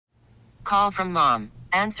Call from mom.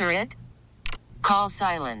 Answer it. Call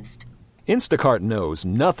silenced. Instacart knows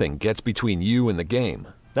nothing gets between you and the game.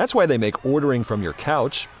 That's why they make ordering from your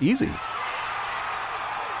couch easy.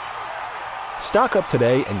 Stock up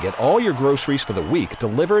today and get all your groceries for the week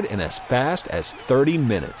delivered in as fast as 30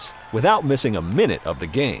 minutes without missing a minute of the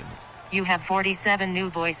game. You have 47 new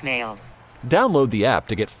voicemails. Download the app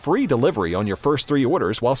to get free delivery on your first 3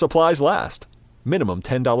 orders while supplies last. Minimum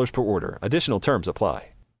 $10 per order. Additional terms apply.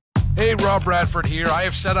 Hey, Rob Bradford here. I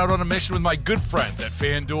have set out on a mission with my good friends at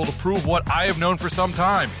FanDuel to prove what I have known for some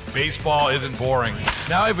time. Baseball isn't boring.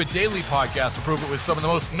 Now I have a daily podcast to prove it with some of the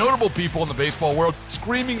most notable people in the baseball world,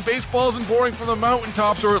 screaming baseball isn't boring from the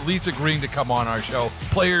mountaintops, or at least agreeing to come on our show.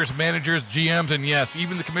 Players, managers, GMs, and yes,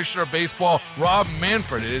 even the commissioner of baseball, Rob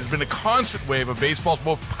Manfred. It has been a constant wave of baseball's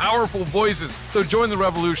most powerful voices. So join the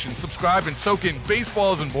revolution. Subscribe and soak in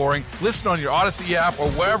Baseball Isn't Boring. Listen on your Odyssey app or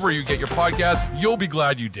wherever you get your podcasts. You'll be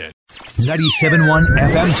glad you did. 97.1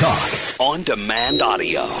 FM Talk. On demand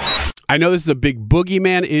audio. I know this is a big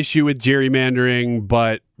boogeyman issue with gerrymandering,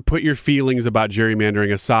 but put your feelings about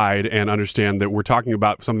gerrymandering aside and understand that we're talking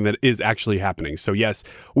about something that is actually happening. So yes,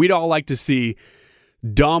 we'd all like to see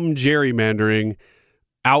dumb gerrymandering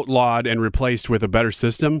outlawed and replaced with a better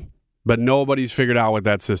system, but nobody's figured out what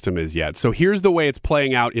that system is yet. So here's the way it's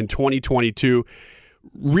playing out in 2022.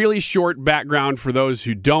 Really short background for those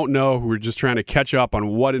who don't know, who are just trying to catch up on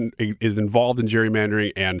what is involved in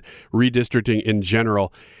gerrymandering and redistricting in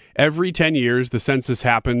general. Every 10 years, the census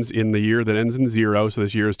happens in the year that ends in 0. So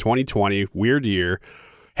this year is 2020. Weird year.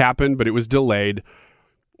 Happened, but it was delayed.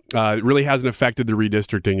 It really hasn't affected the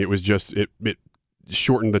redistricting. It was just, it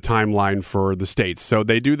shortened the timeline for the states. So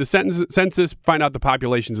they do the census, find out the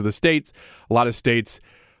populations of the states. A lot of states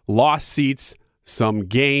lost seats, some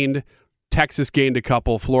gained. Texas gained a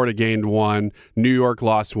couple, Florida gained 1, New York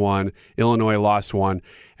lost 1, Illinois lost 1.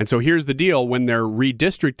 And so here's the deal. When they're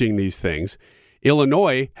redistricting these things,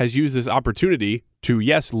 Illinois has used this opportunity to,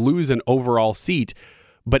 yes, lose an overall seat,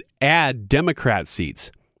 but add Democrat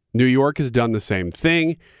seats. New York has done the same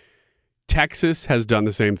thing. Texas has done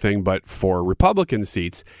the same thing, but for Republican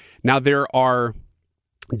seats. Now there are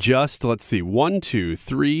just,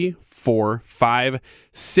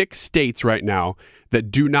 6 states right now that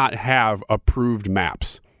do not have approved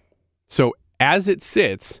maps. So as it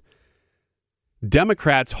sits,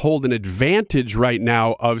 Democrats hold an advantage right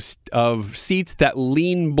now of seats that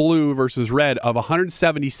lean blue versus red of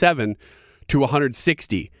 177 to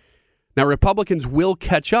 160. Now Republicans will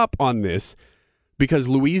catch up on this because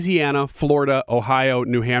Louisiana, Florida, Ohio,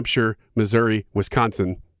 New Hampshire, Missouri,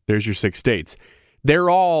 Wisconsin, there's your 6 states. They're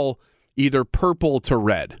all either purple to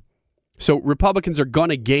red. So Republicans are going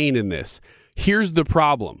to gain in this. Here's the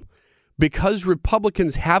problem. Because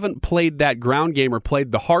Republicans haven't played that ground game or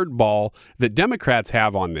played the hard ball that Democrats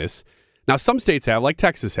have on this. Now, some states have, like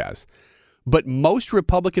Texas has. But most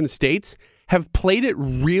Republican states have played it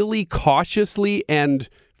really cautiously and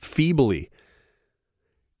feebly.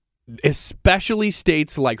 Especially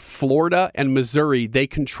states like Florida and Missouri, they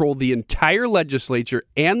control the entire legislature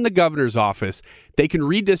and the governor's office. They can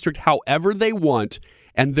redistrict however they want,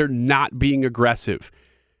 and they're not being aggressive.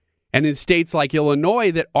 And in states like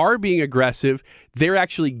Illinois that are being aggressive, they're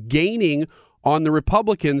actually gaining on the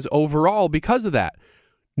Republicans overall because of that.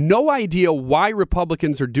 No idea why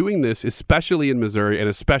Republicans are doing this, especially in Missouri and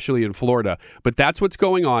especially in Florida, but that's what's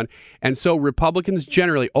going on. And so Republicans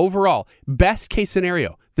generally, overall, best case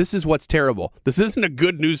scenario, this is what's terrible. This isn't a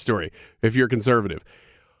good news story if you're conservative.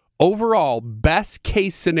 Overall, best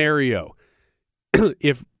case scenario,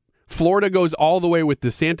 if Florida goes all the way with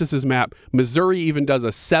DeSantis's map, Missouri even does a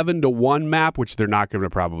 7-1 map, which they're not going to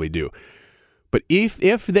probably do. But if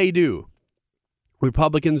they do,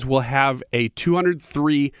 Republicans will have a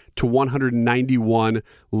 203 to 191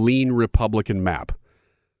 lean Republican map.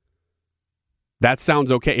 That sounds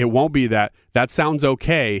okay. It won't be that. That sounds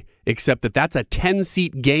okay, except that that's a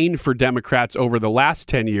 10-seat gain for Democrats over the last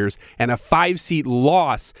 10 years and a 5-seat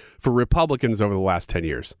loss for Republicans over the last 10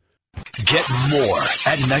 years. Get more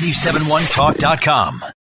at 971talk.com.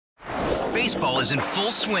 Baseball is in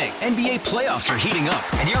full swing. NBA playoffs are heating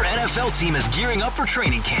up, and your NFL team is gearing up for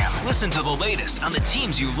training camp. Listen to the latest on the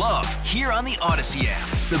teams you love here on the Odyssey app.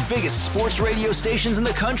 The biggest sports radio stations in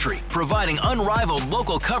the country, providing unrivaled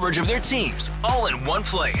local coverage of their teams, all in one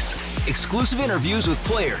place. Exclusive interviews with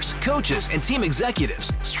players, coaches, and team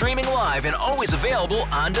executives, streaming live and always available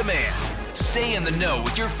on demand. Stay in the know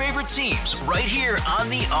with your favorite teams right here on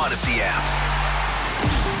the Odyssey app.